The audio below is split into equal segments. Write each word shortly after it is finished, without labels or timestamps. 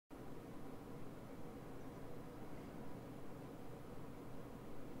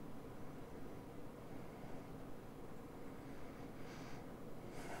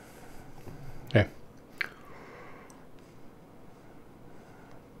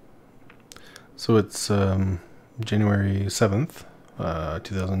So it's January 7th,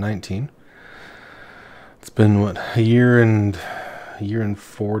 2019. It's been what, a year and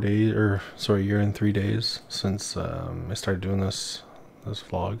 4 days, or sorry, a year and 3 days since I started doing this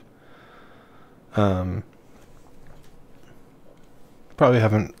vlog. Probably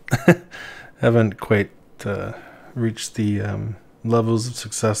haven't quite reached the levels of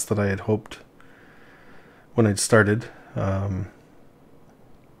success that I had hoped when I'd started.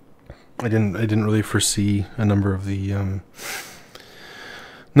 I didn't really foresee a number of the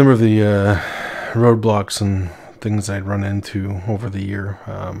roadblocks and things I'd run into over the year.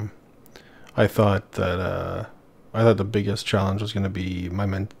 I thought the biggest challenge was going to be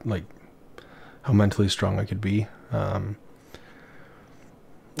how mentally strong I could be, and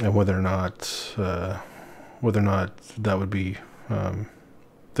whether or not that would be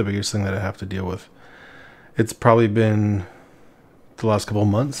the biggest thing that I have to deal with. It's probably been the last couple of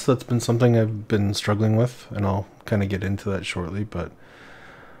months that's been something I've been struggling with, and I'll kind of get into that shortly. But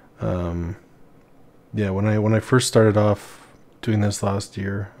yeah, when I first started off doing this last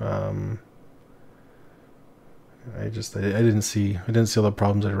year, I didn't see all the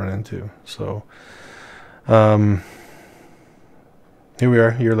problems I'd run into. So here we are,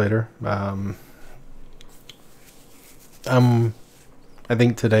 a year later. I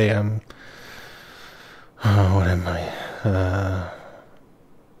think today I'm what am I?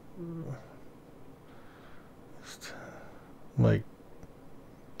 Like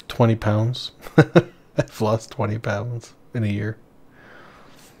 20 pounds. I've lost 20 pounds in a year.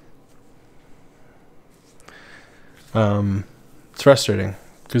 It's frustrating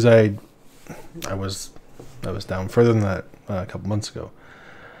because I was down further than that a couple months ago.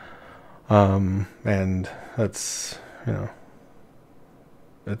 And that's,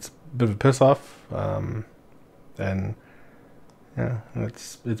 it's a bit of a piss off. And yeah,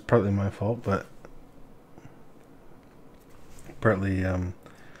 it's partly my fault, but partly one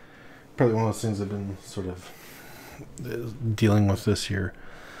of those things I've been sort of dealing with this year.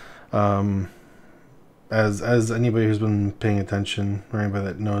 As anybody who's been paying attention, or anybody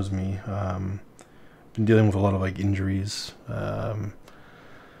that knows me, been dealing with a lot of injuries,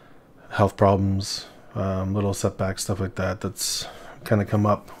 health problems, little setbacks, stuff like that. That's kind of come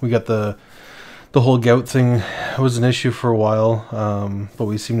up. We got the whole gout thing was an issue for a while, but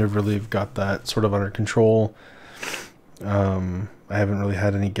we seem to really have got that sort of under control. I haven't really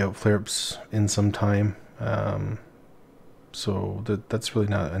had any gout flare-ups in some time, so that's really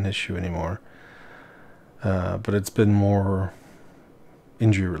not an issue anymore. But it's been more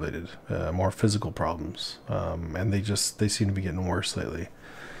injury related, more physical problems, and they seem to be getting worse lately.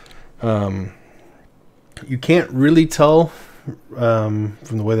 You can't really tell from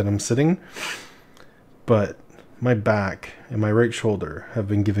the way that I'm sitting, but my back and my right shoulder have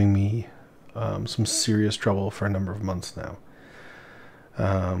been giving me some serious trouble for a number of months now.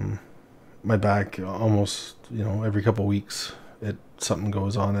 My back, almost every couple of weeks, something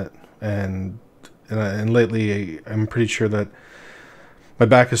goes on it, and lately I'm pretty sure that my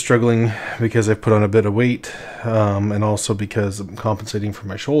back is struggling because I've put on a bit of weight, and also because I'm compensating for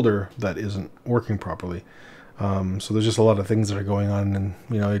my shoulder that isn't working properly. So there's just a lot of things that are going on, and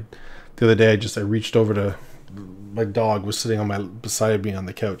the other day I reached over to, my dog was sitting beside me on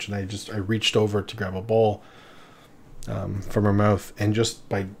the couch, and I reached over to grab a ball from her mouth, and just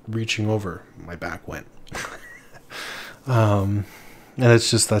by reaching over, my back went. And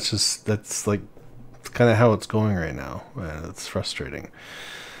that's like kind of how it's going right now, and it's frustrating.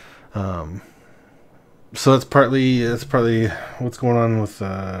 So that's partly what's going on with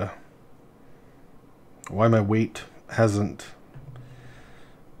why my weight hasn't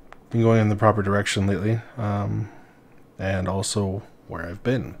been going in the proper direction lately, and also where I've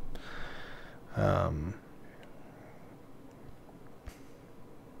been.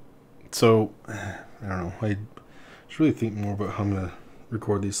 So I don't know, I should really think more about how I'm going to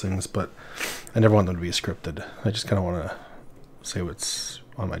record these things, but I never want them to be scripted. I just kind of want to say what's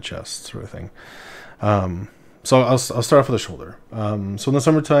on my chest, sort of thing. So I'll start off with the shoulder. So in the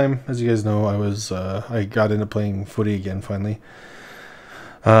summertime, as you guys know, I got into playing footy again finally.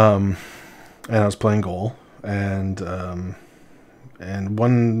 And I was playing goal, and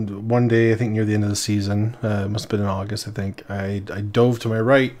one day, I think near the end of the season, it must have been in August, I think, I dove to my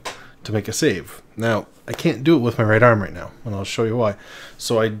right to make a save. Now, I can't do it with my right arm right now, and I'll show you why.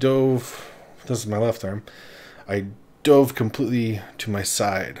 So I dove, this is my left arm, I dove completely to my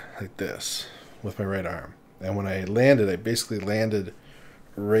side, like this, with my right arm. And when I landed, I basically landed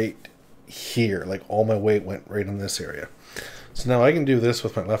right here, like all my weight went right in this area. So now I can do this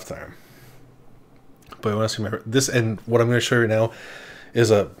with my left arm. But I want to see this, and what I'm going to show you now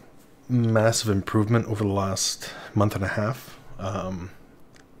is massive improvement over the last month and a half.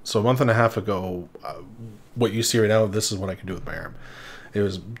 So a month and a half ago, what you see right now, this is what I can do with my arm. It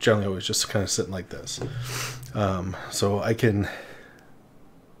was generally always just kind of sitting like this. So I can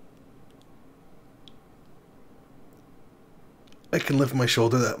lift my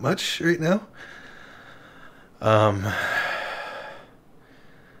shoulder that much right now. I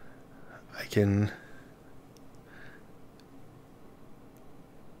can't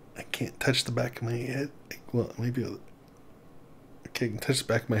touch the back of my head. Well, maybe okay, I can touch the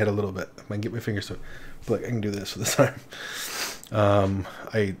back of my head a little bit. I might get my fingers to it. But I can do this with this arm.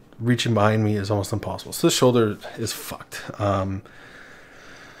 Reaching behind me is almost impossible. So this shoulder is fucked.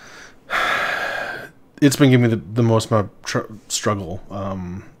 It's been giving me the most amount of struggle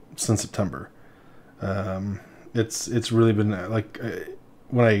since September. It's really been like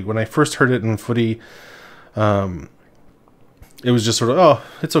when I first heard it in footy, it was just sort of, oh,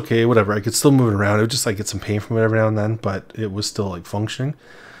 it's okay, whatever. I could still move it around. It would just like get some pain from it every now and then, but it was still like functioning.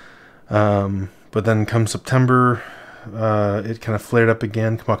 But then come September, it kind of flared up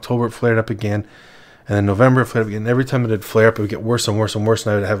again. Come October, it flared up again. And then November, it flared up again. Every time it would flare up, it would get worse and worse and worse.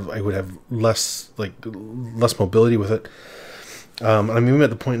 And I would have less mobility with it. I'm even at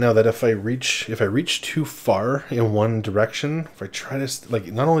the point now that if I reach too far in one direction, if I try to, like,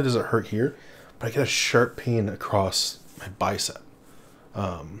 not only does it hurt here, but I get a sharp pain across my bicep.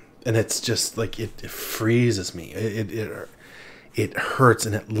 And it's just like, it freezes me. It hurts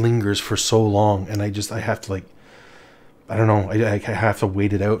and it lingers for so long. And I have to, like, I don't know, I have to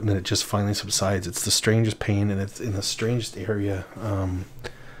wait it out, and then it just finally subsides. It's the strangest pain, and it's in the strangest area.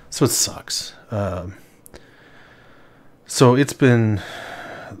 So it sucks. So it's been,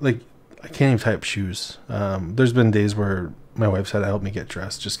 like, I can't even tie up shoes. There's been days where my wife's had to help me get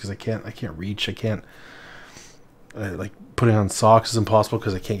dressed just because I can't reach. I can't, like, putting on socks is impossible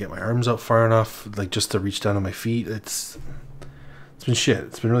because I can't get my arms out far enough, like, just to reach down to my feet. It's been shit.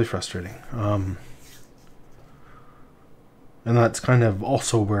 It's been really frustrating. And that's kind of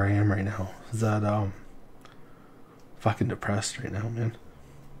also where I am right now. Is that fucking depressed right now, man.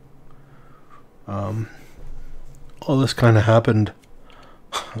 All this kind of happened.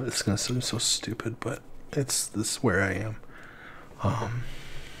 It's gonna seem so stupid, but this is where I am.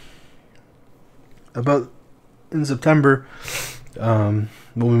 About in September, when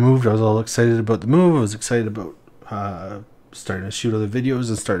we moved, I was all excited about the move. I was excited about starting to shoot other videos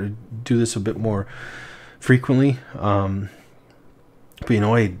and starting to do this a bit more frequently. But you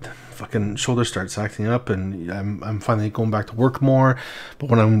know, fucking shoulder starts acting up, and I'm finally going back to work more. But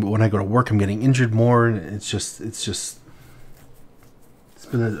when I go to work, I'm getting injured more, and it's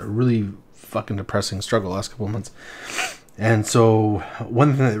been a really fucking depressing struggle the last couple of months. And so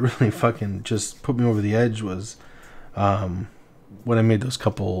one thing that really fucking just put me over the edge was when I made those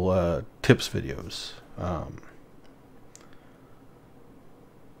couple tips videos.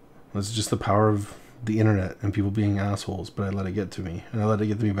 It's just the power of the internet and people being assholes, but I let it get to me, and I let it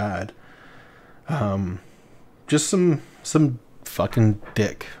get to me bad. Just some fucking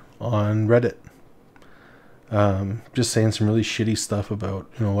dick on Reddit, just saying some really shitty stuff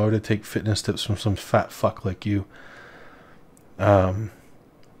about, you know, why would I take fitness tips from some fat fuck like you? And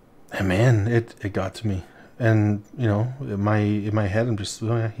man, it got to me, and you know, in my head, I'm just,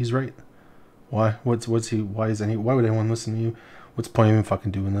 oh yeah, he's right. Why? Why would anyone listen to you? What's the point of even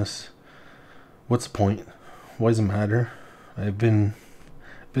fucking doing this? What's the point? Why does it matter? I've been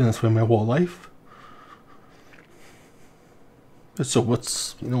this way my whole life. So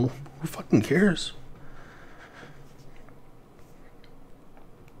what's, you know, who fucking cares?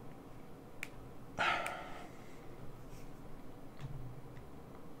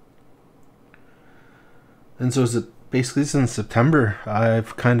 And so is it basically since September,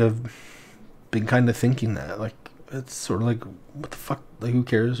 I've been thinking that, like, it's sort of like, what the fuck? Like, who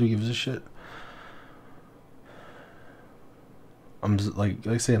cares? Who gives a shit? I'm just, like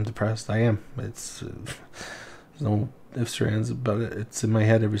I say, I'm depressed. I am. It's there's no ifs or ands about it. It's in my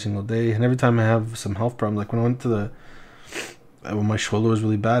head every single day, and every time I have some health problems, like when I went to when my shoulder was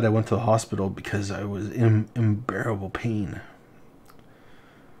really bad, I went to the hospital because I was in unbearable pain,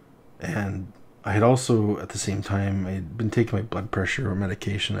 and I had also at the same time I had been taking my blood pressure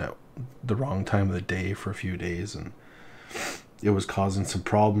medication at the wrong time of the day for a few days, and it was causing some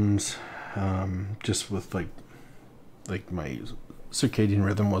problems, just with like my circadian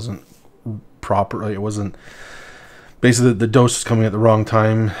rhythm wasn't proper. Like, it wasn't, basically the dose was coming at the wrong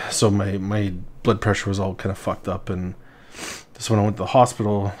time, so my blood pressure was all kind of fucked up. And so when I went to the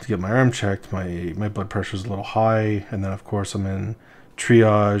hospital to get my arm checked, my blood pressure was a little high, and then of course I'm in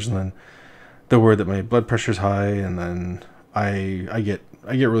triage, and then the word that my blood pressure's high, and then I get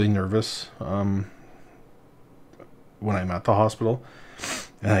really nervous when I'm at the hospital,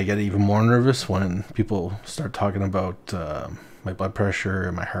 and I get even more nervous when people start talking about my blood pressure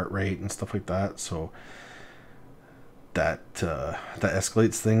and my heart rate and stuff like that. So that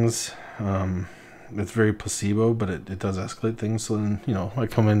escalates things. It's very placebo, but it does escalate things. So then, you know, I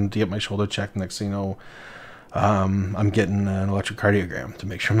come in to get my shoulder checked. Next thing you know, I'm getting an electrocardiogram to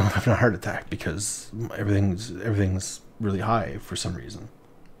make sure I'm not having a heart attack because everything's really high for some reason.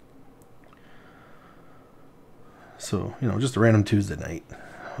 So, you know, just a random Tuesday night.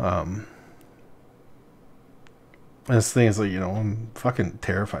 And this thing is like, you know, I'm fucking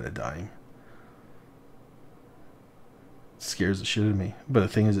terrified of dying. It scares the shit out of me. But the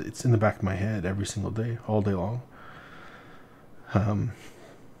thing is, it's in the back of my head every single day, all day long. I'm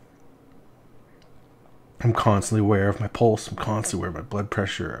constantly aware of my pulse. I'm constantly aware of my blood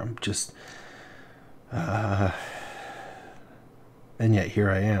pressure. I'm just... and yet here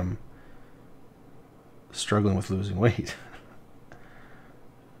I am, struggling with losing weight.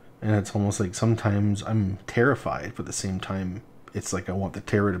 And it's almost like sometimes I'm terrified, but at the same time, it's like I want the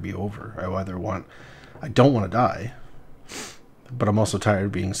terror to be over. I don't want to die, but I'm also tired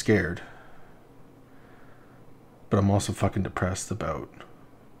of being scared. But I'm also fucking depressed about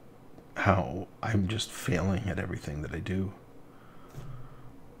how I'm just failing at everything that I do.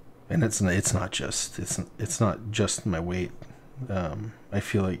 And it's not just my weight. I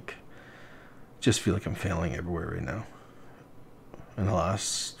feel like I'm failing everywhere right now. And the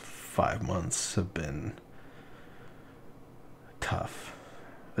last 5 months have been tough.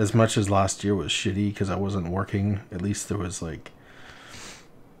 As much as last year was shitty because I wasn't working, at least there was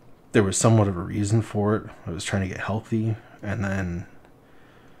somewhat of a reason for it. I was trying to get healthy, and then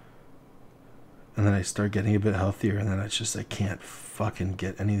I start getting a bit healthier, and then it's just I can't fucking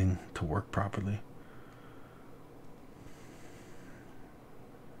get anything to work properly.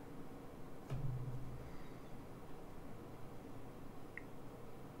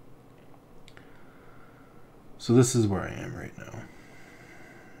 So this is where I am right now.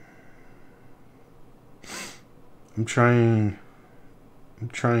 I'm trying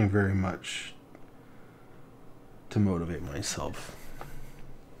very much to motivate myself.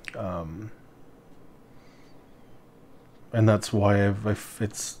 And that's why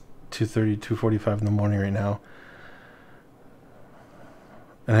it's 2:30, 2:45 in the morning right now.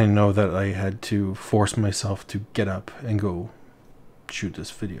 And I know that I had to force myself to get up and go shoot this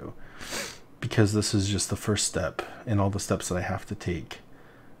video. Because this is just the first step in all the steps that I have to take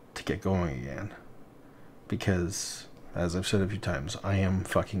to get going again. Because, as I've said a few times, I am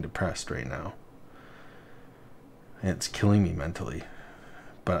fucking depressed right now. And it's killing me mentally.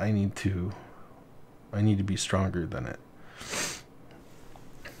 But I need to be stronger than it.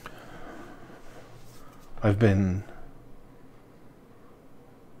 I've been,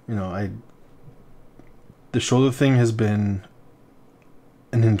 the shoulder thing has been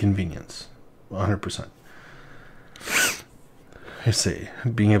an inconvenience. 100%. I say,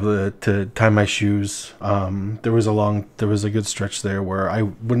 being able to tie my shoes. There was a good stretch there where I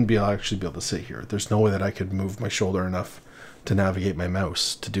wouldn't actually be able to sit here. There's no way that I could move my shoulder enough to navigate my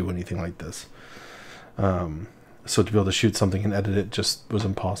mouse to do anything like this. So to be able to shoot something and edit it just was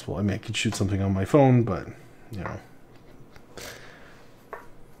impossible. I mean, I could shoot something on my phone, but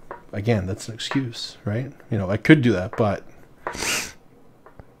again, that's an excuse, right? I could do that, but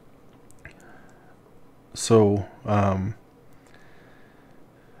so and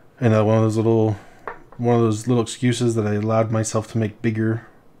one of those little excuses that I allowed myself to make bigger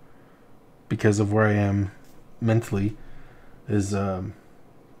because of where I am mentally is my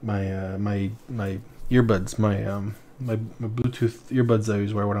earbuds, my Bluetooth earbuds I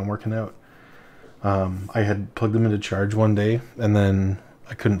always wear when I'm working out. I had plugged them into charge one day and then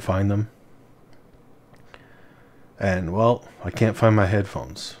I couldn't find them. And well, I can't find my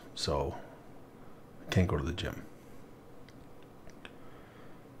headphones, so I can't go to the gym.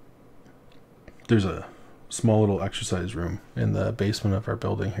 There's a small little exercise room in the basement of our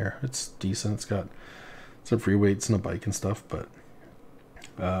building here. It's decent. It's got some free weights and a bike and stuff, but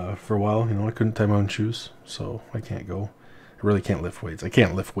for a while, I couldn't tie my own shoes, so I can't go. I really can't lift weights. I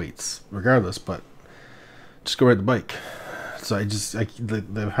can't lift weights regardless, but just go ride the bike. So I've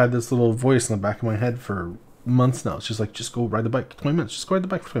had this little voice in the back of my head for months now. It's just like, just go ride the bike 20 minutes. Just go ride the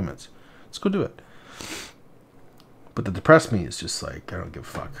bike for 20 minutes. Let's go do it. But the depressed me is just like, I don't give a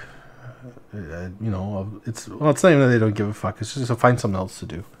fuck. It's not even that they don't give a fuck. It's just to find something else to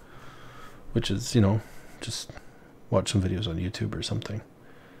do, which is, just watch some videos on YouTube or something.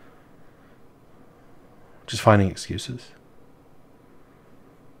 Just finding excuses.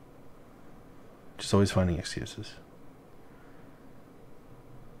 Just always finding excuses.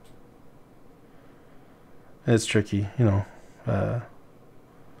 It's tricky, you know,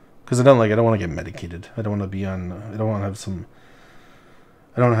 because I don't want to get medicated. I don't want to be on. I don't want to have some.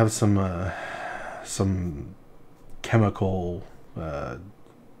 I don't have some chemical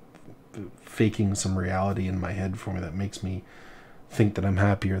faking some reality in my head for me that makes me think that I'm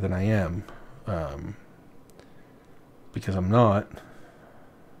happier than I am, because I'm not.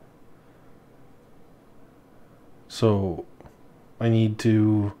 So I need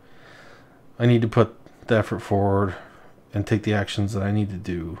to put the effort forward and take the actions that I need to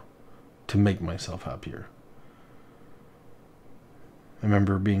do to make myself happier. I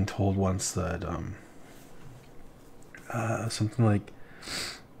remember being told once that something like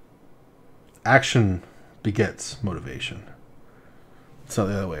action begets motivation. It's not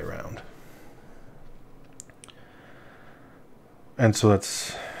the other way around. And so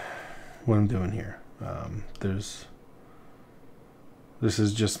that's what I'm doing here. This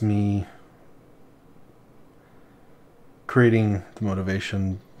is just me creating the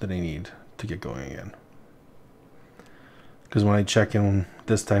motivation that I need to get going again. Because when I check in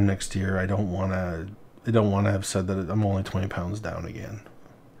this time next year, I don't want to have said that I'm only 20 pounds down again.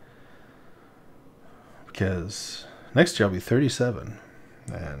 Because next year I'll be 37,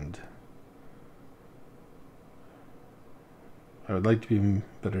 and I would like to be in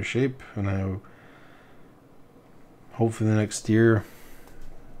better shape, and hopefully the next year,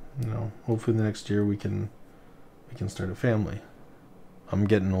 we can start a family. I'm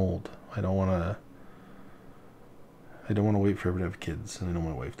getting old. I don't want to wait forever to have kids, and I know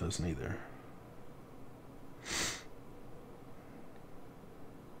my wife doesn't either.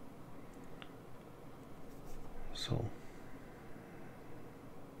 So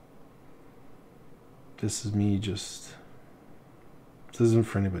this isn't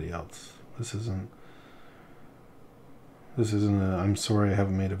for anybody else. This isn't I'm sorry I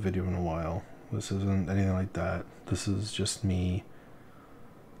haven't made a video in a while. This isn't anything like that. This is just me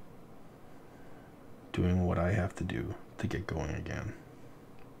doing what I have to do to get going again.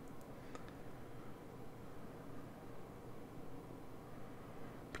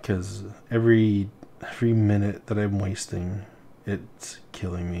 Because every minute that I'm wasting, it's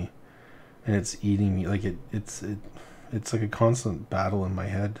killing me, and it's eating me. Like it's like a constant battle in my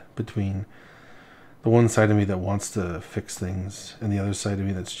head between the one side of me that wants to fix things and the other side of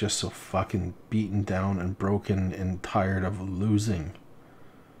me that's just so fucking beaten down and broken and tired of losing.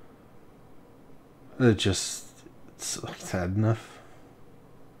 It's sad enough.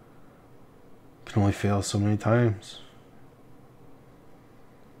 Can only fail so many times.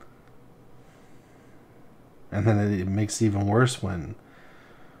 And then it makes it even worse when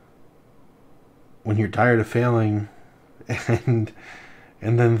you're tired of failing and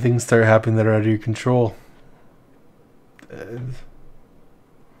then things start happening that are out of your control.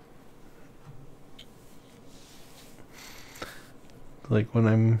 Like when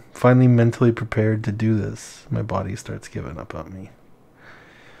I'm finally mentally prepared to do this, my body starts giving up on me.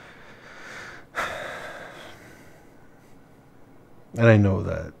 And I know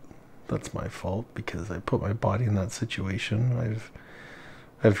that that's my fault because I put my body in that situation.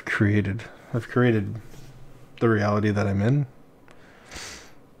 I've created the reality that I'm in.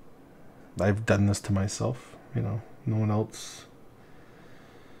 I've done this to myself, no one else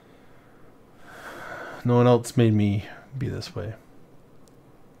made me be this way.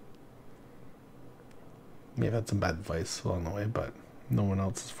 May have had some bad advice along the way, but no one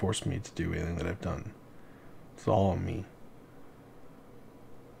else has forced me to do anything that I've done. It's all on me.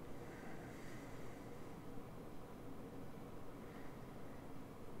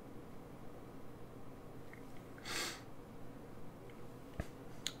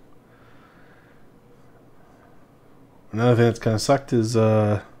 Another thing that's kind of sucked is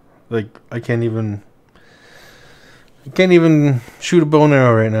I can't even shoot a bow and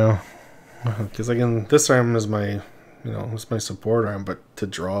arrow right now because this arm is my it's my support arm, but to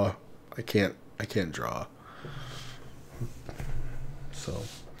draw I can't draw. So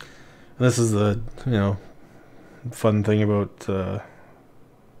this is the fun thing about the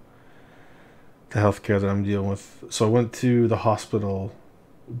healthcare that I'm dealing with. So I went to the hospital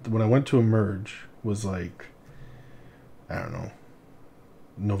when I went to Emerge was like, I don't know,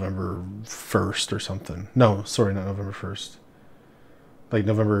 November 1st or something. No, sorry, not November 1st. Like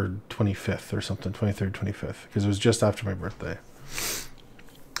November 25th or something, 23rd, 25th, because it was just after my birthday.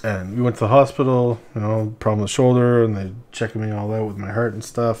 And we went to the hospital, problem with the shoulder, and they checked me all out with my heart and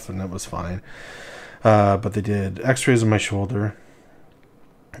stuff, and it was fine. But they did x-rays of my shoulder.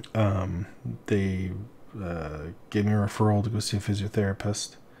 They gave me a referral to go see a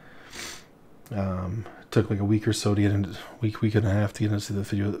physiotherapist. Took like a week or so to get into week and a half to get into the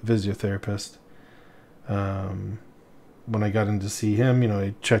physiotherapist. When I got in to see him,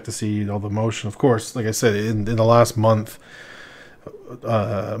 I checked to see all the motion. Of course, like I said, in the last month,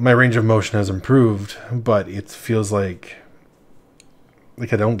 my range of motion has improved, but it feels like I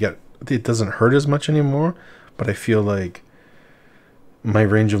don't get, it doesn't hurt as much anymore, but I feel like my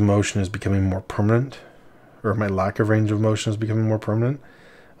range of motion is becoming more permanent, or my lack of range of motion is becoming more permanent,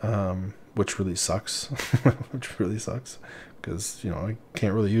 which really sucks. Which really sucks, because I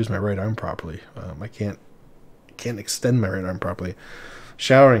can't really use my right arm properly. I can't extend my right arm properly.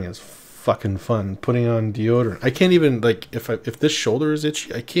 Showering is fucking fun. Putting on deodorant, I can't even, like, if this shoulder is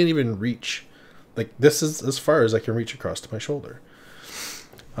itchy, I can't even reach. Like, this is as far as I can reach across to my shoulder.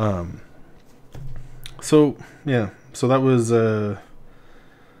 So yeah, so that was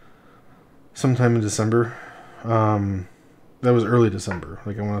sometime in December. That was early December.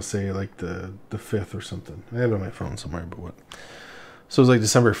 Like, I want to say like the 5th or something. I have it on my phone somewhere, but what? So it was like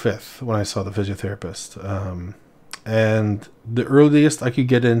December 5th when I saw the physiotherapist. And the earliest I could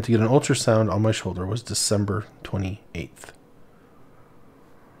get in to get an ultrasound on my shoulder was December 28th.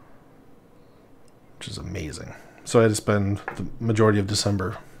 Which is amazing. So I had to spend the majority of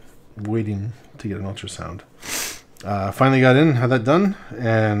December waiting to get an ultrasound. Finally got in, had that done,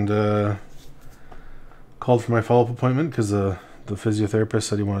 and called for my follow-up appointment because the physiotherapist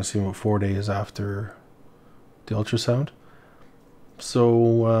said he wanted to see me about 4 days after the ultrasound.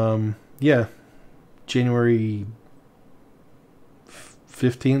 So, yeah, January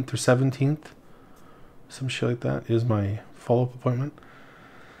 15th or 17th, some shit like that, is my follow-up appointment.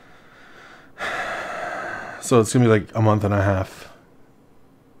 So it's going to be like a month and a half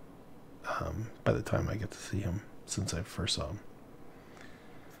by the time I get to see him, since I first saw him.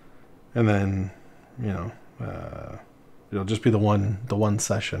 And then, it'll just be the one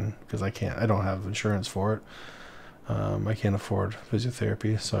session, because I don't have insurance for it. I can't afford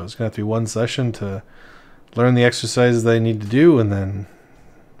physiotherapy, so it's going to have to be one session to learn the exercises that I need to do, and then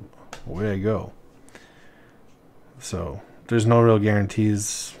away I go. So there's no real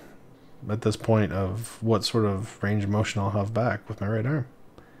guarantees at this point of what sort of range of motion I'll have back with my right arm.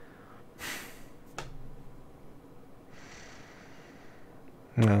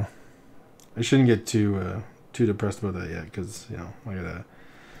 No, I shouldn't get too depressed about that yet, because I gotta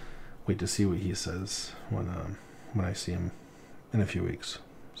wait to see what he says when I see him in a few weeks.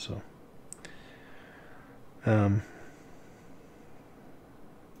 So, yeah,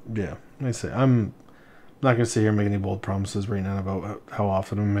 like I say, I'm not gonna sit here and make any bold promises right now about how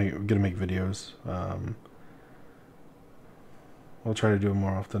often I'm gonna make videos. I'll try to do it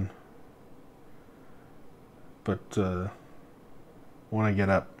more often, but when I get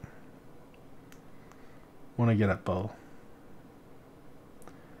up, I'll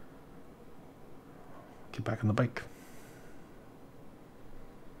get back on the bike.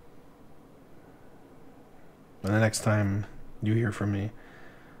 And the next time you hear from me,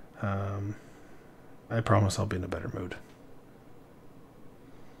 I promise I'll be in a better mood.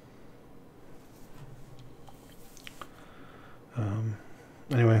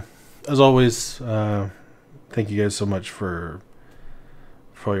 Anyway, as always, thank you guys so much for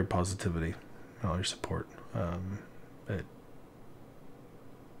all your positivity and all your support.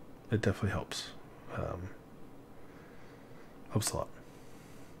 It definitely helps. Helps a lot.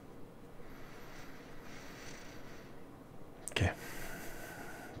 Okay.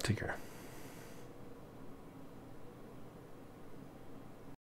 Take care.